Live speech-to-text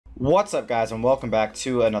What's up, guys, and welcome back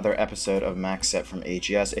to another episode of Max Set from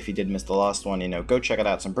AGS. If you did miss the last one, go check it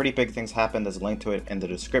out. Some pretty big things happened. There's a link to it in the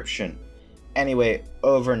description. Anyway,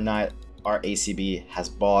 overnight, our ACB has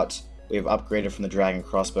bought. We have upgraded from the Dragon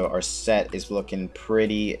Crossbow. Our set is looking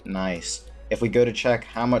pretty nice. If we go to check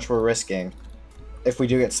how much we're risking, if we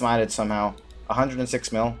do get smited somehow,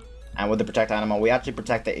 106 mil, and with the Protect Animal, we actually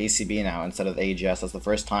protect the ACB now instead of the AGS. That's the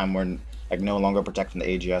first time we're no longer protecting the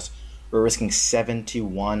AGS. We're risking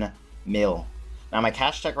 71 mil. Now my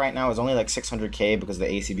cash check right now is only like 600k because the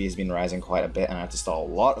ACB has been rising quite a bit and I have to install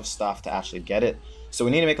a lot of stuff to actually get it. So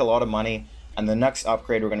we need to make a lot of money, and the next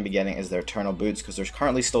upgrade we're going to be getting is their Eternal Boots because they're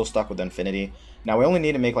currently still stuck with Infinity. Now we only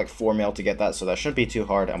need to make like 4 mil to get that, so that shouldn't be too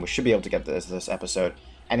hard and we should be able to get this episode.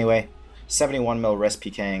 Anyway, 71 mil risk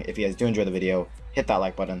PKing. If you guys do enjoy the video, hit that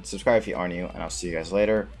like button, subscribe if you are new, and I'll see you guys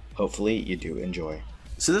later. Hopefully you do enjoy.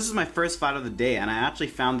 So this is my first fight of the day, and I actually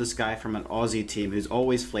found this guy from an Aussie team who's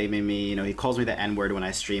always flaming me. He calls me the N-word when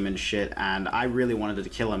I stream and shit, and I really wanted to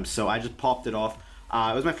kill him, so I just popped it off.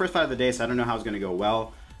 It was my first fight of the day, so I don't know how it's going to go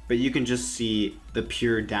well, but you can just see the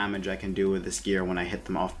pure damage I can do with this gear when I hit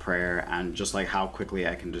them off prayer, and just like how quickly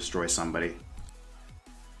I can destroy somebody.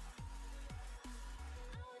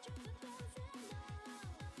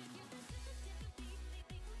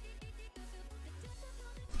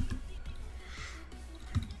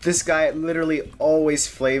 This guy literally always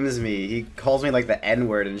flames me. He calls me like the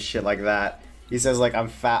N-word and shit like that. He says like I'm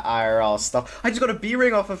fat IRL stuff. I just got a B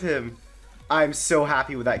ring off of him. I'm so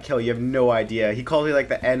happy with that kill. You have no idea. He calls me like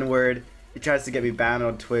the N-word. He tries to get me banned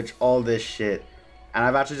on Twitch. All this shit. And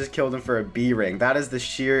I've actually just killed him for a B ring. That is the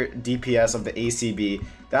sheer DPS of the ACB.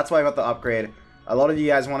 That's why I got the upgrade. A lot of you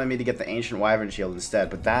guys wanted me to get the Ancient Wyvern Shield instead,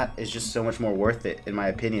 but that is just so much more worth it in my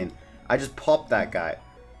opinion. I just popped that guy.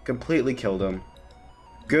 Completely killed him.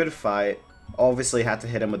 Good fight. Obviously had to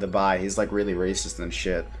hit him with the buy. He's like really racist and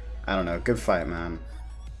shit. I don't know. Good fight, man.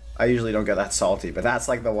 I usually don't get that salty, but that's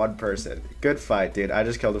like the one person. Good fight, dude. I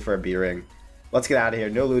just killed him for a B ring. Let's get out of here.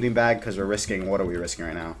 No looting bag because we're risking. What are we risking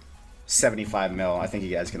right now? 75 mil. I think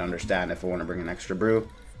you guys can understand if I want to bring an extra brew.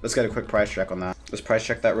 Let's get a quick price check on that. Let's price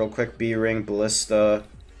check that real quick. B ring, ballista,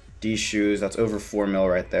 D shoes. That's over 4 mil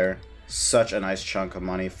right there. Such a nice chunk of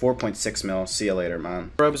money. 4.6 mil. See you later,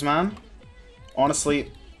 man. Robes, man. Honestly,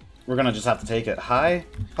 we're gonna just have to take it. Hi,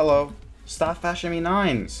 hello, stop fashioning me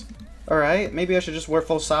 9s. Alright, maybe I should just wear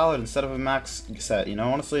full salad instead of a max set,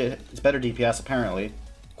 Honestly, it's better DPS apparently,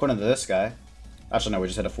 according to this guy. Actually, no, we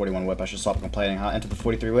just hit a 41 whip. I should stop complaining, huh? Into the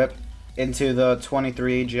 43 whip, into the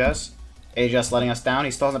 23 AGS. AGS letting us down.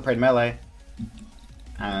 He still hasn't prayed melee.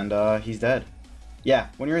 And he's dead. Yeah,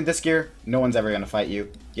 when you're in this gear, no one's ever gonna fight you.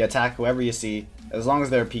 You attack whoever you see, as long as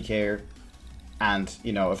they're a PKer. And,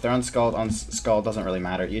 if they're unskulled, doesn't really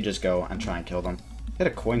matter. You just go and try and kill them. Hit a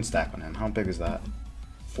coin stack on him. How big is that?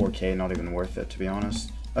 4k, not even worth it, to be honest.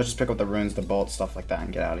 Let's just pick up the runes, the bolts, stuff like that,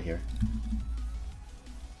 and get out of here.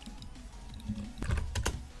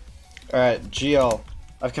 Alright, GL.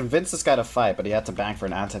 I've convinced this guy to fight, but he had to bank for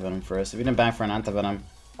an anti-venom first. If he didn't bank for an anti-venom,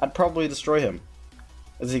 I'd probably destroy him.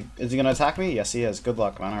 Is he gonna attack me? Yes, he is. Good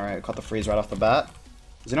luck, man. Alright, caught the freeze right off the bat.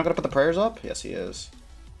 Is he not gonna put the prayers up? Yes, he is.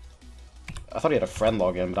 I thought he had a friend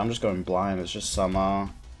login, but I'm just going blind. It's just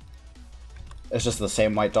some, it's just the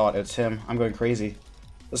same white dot. It's him. I'm going crazy.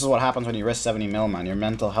 This is what happens when you risk 70 mil, man. Your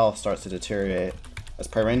mental health starts to deteriorate. Let's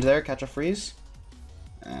pray range there. Catch a freeze.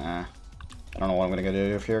 I don't know what I'm going to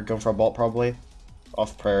do here. Going for a bolt, probably.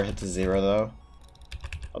 Off prayer, hit to 0, though.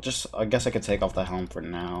 I guess I could take off the helm for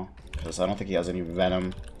now, because I don't think he has any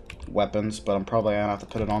venom weapons, but I'm probably going to have to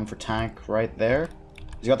put it on for tank right there.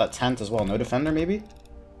 He's got that tent as well. No defender, maybe?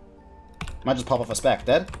 Might just pop off a spec.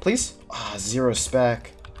 Dead? Please? Ah, 0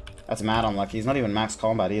 spec. That's mad unlucky. He's not even max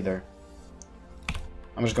combat either.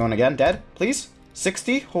 I'm just going again. Dead? Please?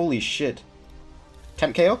 60? Holy shit.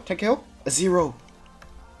 10 KO? 10 KO? A 0.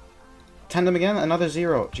 10 him again? Another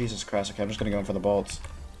 0. Jesus Christ. Okay, I'm just gonna go in for the bolts.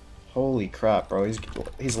 Holy crap, bro.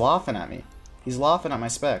 He's laughing at me. He's laughing at my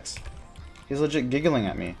specs. He's legit giggling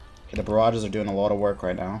at me. Okay, the barrages are doing a lot of work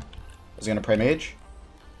right now. Is he gonna pray mage?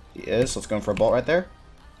 He is. So let's go in for a bolt right there.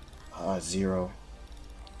 0.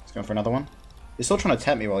 He's going for another one. He's still trying to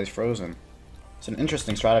tempt me while he's frozen. It's an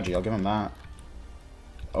interesting strategy, I'll give him that.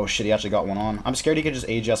 Oh shit, he actually got one on. I'm scared he could just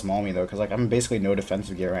AGS maul me though, because like I'm basically no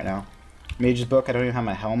defensive gear right now. Mage's Book, I don't even have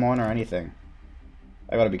my helm on or anything.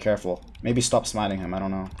 I gotta be careful. Maybe stop smiting him, I don't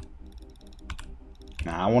know.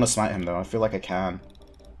 Nah, I want to smite him though, I feel like I can.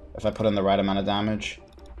 If I put in the right amount of damage.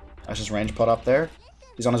 Let's just range put up there.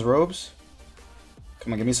 He's on his robes.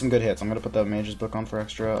 Come on, give me some good hits. I'm going to put the Mage's Book on for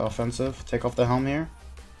extra offensive. Take off the helm here.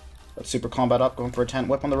 Let's super combat up, going for a tent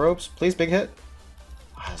whip on the ropes. Please, big hit.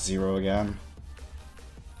 0 again.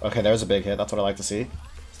 Okay, there's a big hit. That's what I like to see.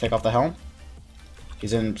 Let's take off the helm.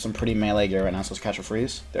 He's in some pretty melee gear right now, so let's catch a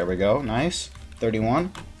freeze. There we go. Nice.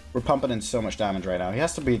 31. We're pumping in so much damage right now. He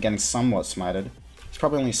has to be getting somewhat smited. He's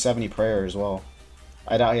probably only 70 prayer as well.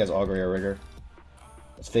 I doubt he has augury or rigor.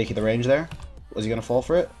 Let's fakey the range there. Was he going to fall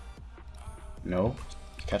for it? No.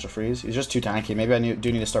 Catch a freeze. He's just too tanky. Maybe I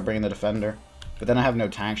do need to start bringing the defender. But then I have no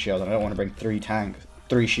tank shield, and I don't want to bring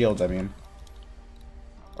 3 shields, I mean.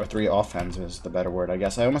 Or 3 offense is the better word, I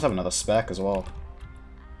guess. I almost have another spec as well.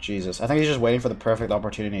 Jesus. I think he's just waiting for the perfect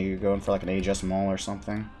opportunity to go in for like an AGS maul or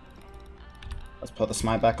something. Let's put the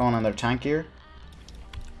smite back on their tank gear.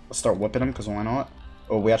 Let's start whipping him, because why not?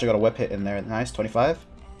 Oh, we actually got a whip hit in there. Nice. 25.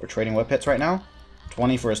 We're trading whip hits right now.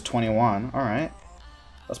 20 for his 21. Alright.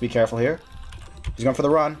 Let's be careful here. He's going for the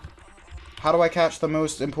run. How do I catch the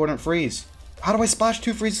most important freeze? How do I splash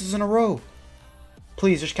 2 freezes in a row?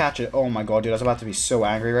 Please, just catch it. Oh my god, dude. I was about to be so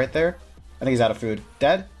angry right there. I think he's out of food.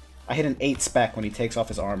 Dead? I hit an 8 spec when he takes off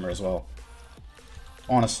his armor as well.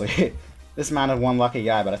 Honestly. This man is one lucky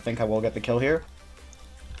guy, but I think I will get the kill here.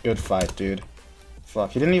 Good fight, dude.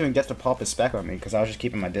 Fuck. He didn't even get to pop his spec on me because I was just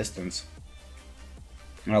keeping my distance.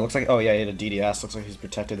 And it looks like... Oh, yeah, he had a DDS. Looks like he's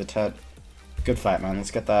protected the Tet. Good fight, man.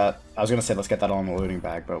 Let's get that... I was going to say let's get that all in the looting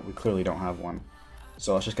bag, but we clearly don't have one.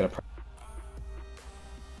 So let's just get a...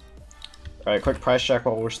 Alright, quick price check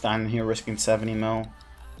while we're standing here risking 70 mil.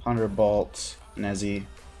 100 bolts. Nezi.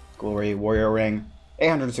 Glory. Warrior Ring.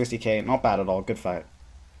 860k. Not bad at all. Good fight.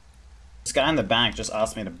 This guy in the bank just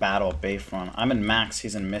asked me to battle Bayfront. I'm in Max,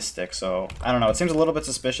 he's in Mystic, so... I don't know, it seems a little bit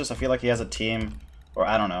suspicious. I feel like he has a team, or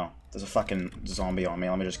I don't know. There's a fucking zombie on me.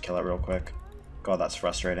 Let me just kill it real quick. God, that's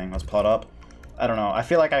frustrating. Let's pot up. I don't know. I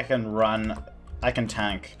feel like I can run... I can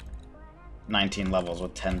tank 19 levels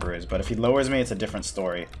with 10 brews, but if he lowers me, it's a different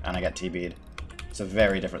story, and I get TB'd. It's a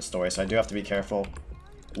very different story, so I do have to be careful.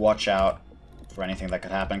 Watch out for anything that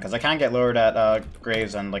could happen, because I can get lowered at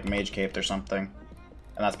Graves and, like, Mage Caped or something.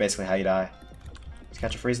 And that's basically how you die. Let's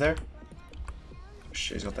catch a freeze there.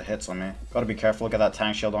 Shit, he's got the hits on me. Gotta be careful, get that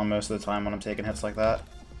tank shield on most of the time when I'm taking hits like that.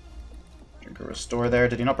 Drink a restore there.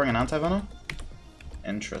 Did he not bring an anti-venom?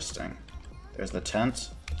 Interesting. There's the tent.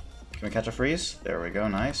 Can we catch a freeze? There we go,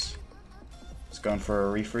 nice. It's going for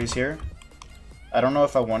a refreeze here. I don't know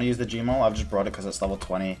if I want to use the Gmaul. I've just brought it because it's level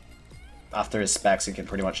 20. After his specs, he can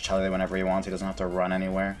pretty much tele whenever he wants. He doesn't have to run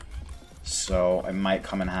anywhere. So it might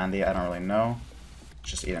come in handy. I don't really know.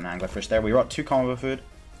 Just eat an anglerfish there. We brought 2 combo food.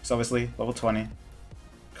 It's obviously level 20.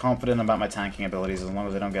 Confident about my tanking abilities as long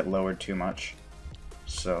as I don't get lowered too much.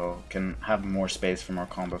 So can have more space for more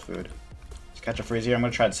combo food. Let's catch a freeze here. I'm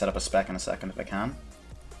going to try to set up a spec in a second if I can.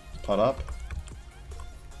 Pot up.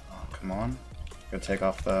 Oh, come on. Gonna take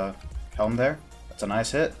off the helm there. That's a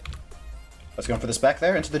nice hit. Let's go for the spec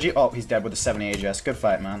there. Into the G. Oh, he's dead with the 70 AGS. Good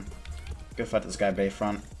fight, man. Good fight to this guy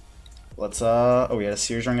Bayfront. Let's, oh, we had a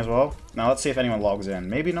Sears ring as well. Now let's see if anyone logs in.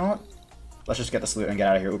 Maybe not. Let's just get this loot and get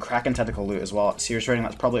out of here. Ooh, Kraken Tentacle loot as well. Sears rating,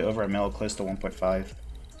 that's probably over a mil, close to 1.5.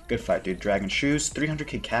 Good fight, dude. Dragon Shoes,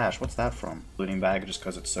 300k cash. What's that from? Looting bag, just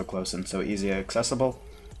because it's so close and so easy accessible.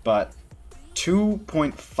 But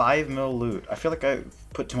 2.5 mil loot. I feel like I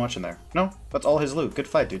put too much in there. No, that's all his loot. Good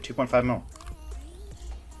fight, dude. 2.5 mil.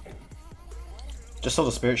 Just sold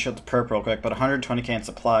a Spirit Shield to perp real quick, but 120k in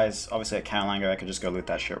supplies. Obviously at Cowlanger, I could just go loot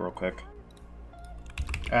that shit real quick.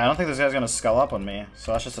 I don't think this guy's gonna skull up on me,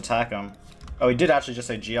 so let's just attack him. Oh, he did actually just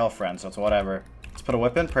say GL friend, so it's whatever. Let's put a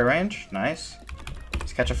whip in, prey range. Nice.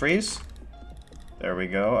 Let's catch a freeze. There we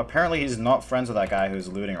go. Apparently he's not friends with that guy who's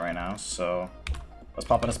looting right now, so... Let's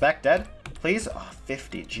pop in a spec. Dead? Please? Oh,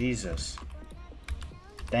 50. Jesus.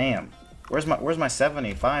 Damn. Where's my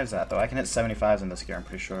 75s at, though? I can hit 75s in this gear, I'm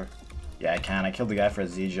pretty sure. Yeah, I can. I killed the guy for a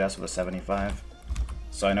ZGS with a 75.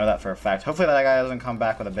 So I know that for a fact. Hopefully that guy doesn't come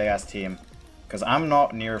back with a big-ass team. Because I'm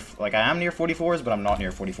not near... Like, I am near 44s, but I'm not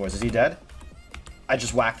near 44s. Is he dead? I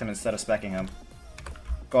just whacked him instead of specking him.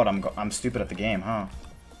 God, I'm stupid at the game, huh?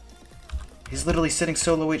 He's literally sitting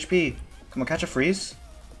so low HP. Come on, catch a freeze.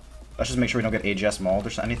 Let's just make sure we don't get AGS mauled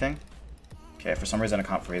or anything. Okay, for some reason I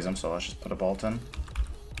can't freeze him, so let's just put a bolt in.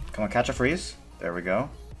 Come on, catch a freeze. There we go.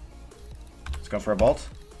 Let's go for a bolt.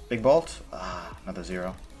 Big bolt. Ah, another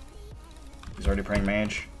 0. He's already praying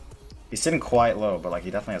mage. He's sitting quite low, but like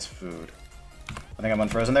he definitely has food. I think I'm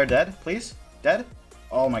unfrozen there. Dead, please. Dead.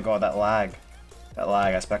 Oh my god, that lag. That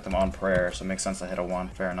lag. I spec'd him on prayer, so it makes sense to hit a 1.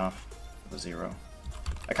 Fair enough. The 0.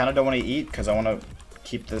 I kind of don't want to eat because I want to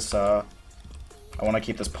keep this. I want to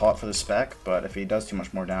keep this pot for the spec, but if he does too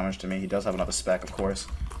much more damage to me, he does have another spec, of course.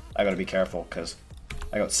 I gotta be careful because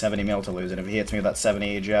I got 70 mil to lose, and if he hits me with that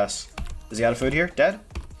 70 AGS, is he out of food here? Dead.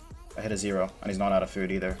 I hit a 0, and he's not out of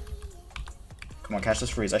food either. Come on, catch this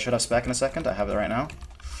freeze. I should have spec in a second. I have it right now.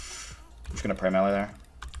 just gonna pray melee there.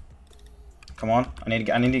 Come on. I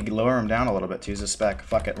need to lower him down a little bit to use his spec.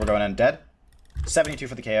 Fuck it. We're going in. Dead. 72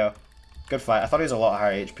 for the KO. Good fight. I thought he was a lot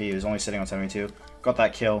higher HP. He was only sitting on 72. Got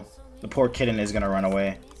that kill. The poor kitten is gonna run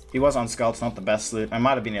away. He was on skull. It's not the best loot. I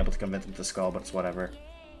might have been able to convince him to skull, but it's whatever.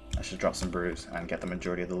 I should drop some brews and get the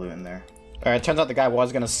majority of the loot in there. Alright, turns out the guy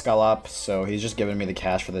was gonna skull up, so he's just giving me the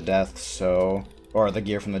cash for the death, so... Or the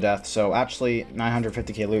gear from the death. So actually,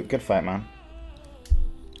 950k loot. Good fight, man.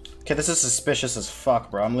 Okay, this is suspicious as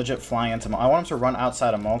fuck, bro. I'm legit flying into... I want him to run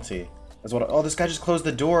outside of multi. That's what... Oh, this guy just closed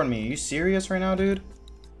the door on me. Are you serious right now, dude?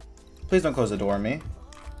 Please don't close the door on me.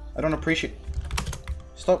 I don't appreciate...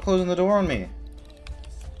 Stop closing the door on me.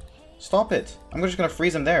 Stop it. I'm just gonna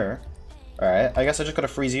freeze him there. Alright, I guess I just gotta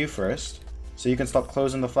freeze you first. So you can stop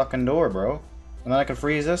closing the fucking door, bro. And then I can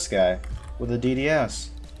freeze this guy with a DDS.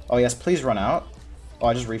 Oh yes, please run out. Oh,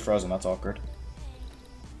 I just refroze him. That's awkward.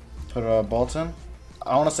 Put a bolt in.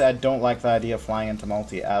 Honestly, I don't like the idea of flying into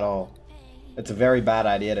multi at all. It's a very bad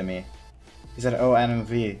idea to me. He said, oh,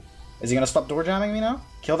 NMV. Is he gonna stop door jamming me now?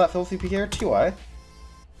 Kill that filthy PKer? TY?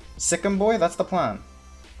 Sick him, boy? That's the plan.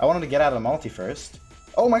 I wanted to get out of the multi first.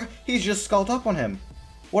 Oh my god, he's just skulled up on him.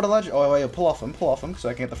 What a legend. Oh, wait, pull off him so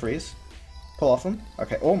I can get the freeze. Pull off him.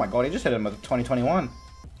 Okay, oh my god, he just hit him with 2021.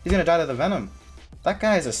 He's gonna die to the venom. That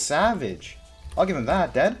guy is a savage. I'll give him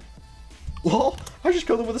that. Dead? Lol, I just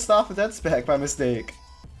killed him with a Staff of Dead spec by mistake.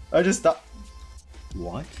 I just thought...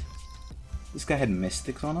 What? This guy had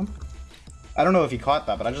mystics on him? I don't know if he caught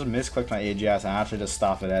that, but I just misclicked my AGS and actually just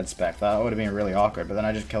Staff of Dead spec. That would have been really awkward, but then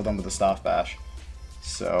I just killed him with a Staff Bash.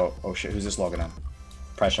 So, oh shit, who's this logging in?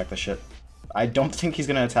 Price check this shit. I don't think he's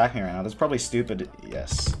gonna attack me right now. That's probably stupid.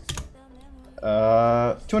 Yes.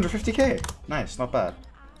 250k. Nice, not bad.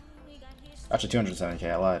 Actually,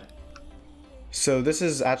 270k, I lied. So this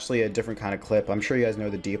is actually a different kind of clip. I'm sure you guys know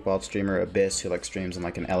the deep wild streamer Abyss, who like streams in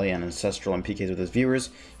like an LAN Ancestral and PKs with his viewers.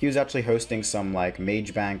 He was actually hosting some like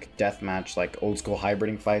mage bank deathmatch, like old school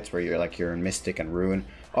hybriding fights where you're in Mystic and Ruin.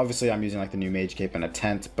 Obviously I'm using like the new mage cape and a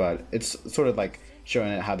tent, but it's sort of like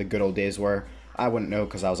showing it how the good old days were. I wouldn't know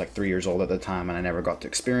because I was like 3 years old at the time and I never got to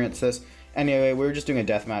experience this. Anyway, we were just doing a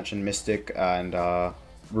deathmatch in Mystic and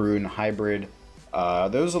Ruin hybrid.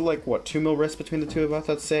 There was like, what, 2 mil risk between the two of us,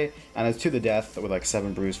 I'd say, and it's to the death with like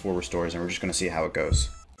 7 brews, 4 restores, and we're just gonna see how it goes.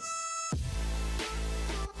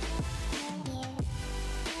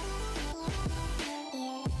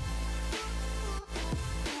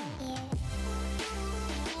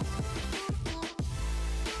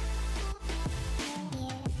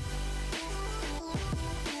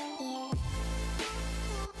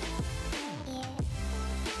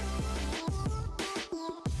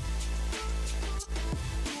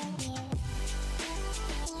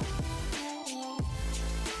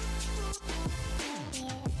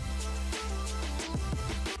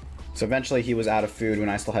 So eventually he was out of food when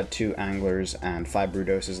I still had 2 anglers and 5 brew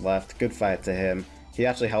doses left. Good fight to him. He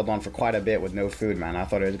actually held on for quite a bit with no food, man. I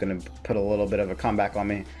thought he was going to put a little bit of a comeback on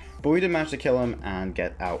me. But we did manage to kill him and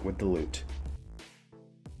get out with the loot.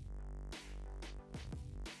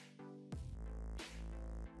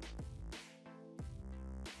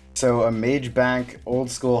 So a mage bank, old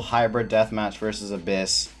school hybrid deathmatch versus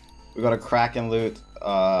Abyss. We got a Kraken loot,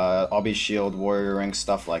 obby shield, warrior ring,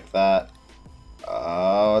 stuff like that.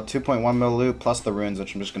 2.1 mil loot plus the runes,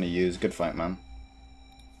 which I'm just going to use. Good fight, man.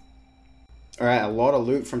 Alright, a lot of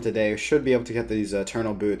loot from today. Should be able to get these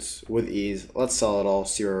eternal boots with ease. Let's sell it all,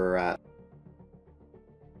 see where we're at.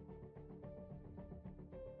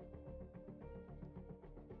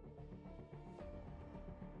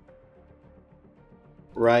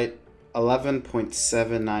 Right,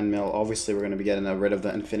 11.79 mil. Obviously, we're going to be getting rid of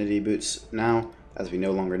the infinity boots now, as we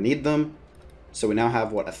no longer need them. So we now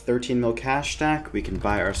have, what, a 13 mil cash stack. We can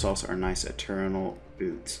buy ourselves our nice eternal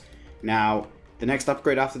boots. Now, the next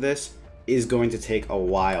upgrade after this is going to take a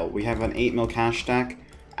while. We have an 8 mil cash stack,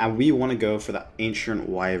 and we want to go for the Ancient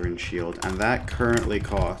Wyvern Shield, and that currently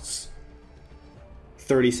costs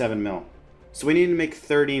 37 mil. So we need to make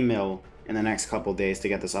 30 mil in the next couple days to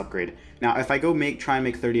get this upgrade. Now, if I go try and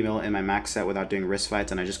make 30 mil in my max set without doing risk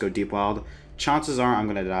fights and I just go deep wild, chances are I'm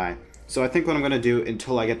going to die. So I think what I'm going to do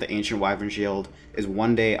until I get the Ancient Wyvern Shield is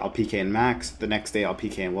one day I'll PK in Max, the next day I'll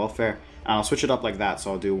PK in Welfare, and I'll switch it up like that,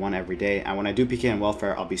 so I'll do one every day. And when I do PK in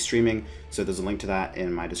Welfare, I'll be streaming, so there's a link to that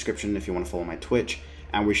in my description if you want to follow my Twitch.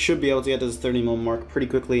 And we should be able to get to this 30 mil mark pretty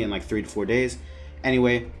quickly in like 3 to 4 days.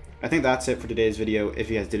 Anyway, I think that's it for today's video. If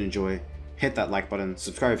you guys did enjoy, hit that like button,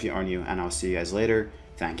 subscribe if you are new, and I'll see you guys later.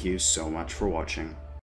 Thank you so much for watching.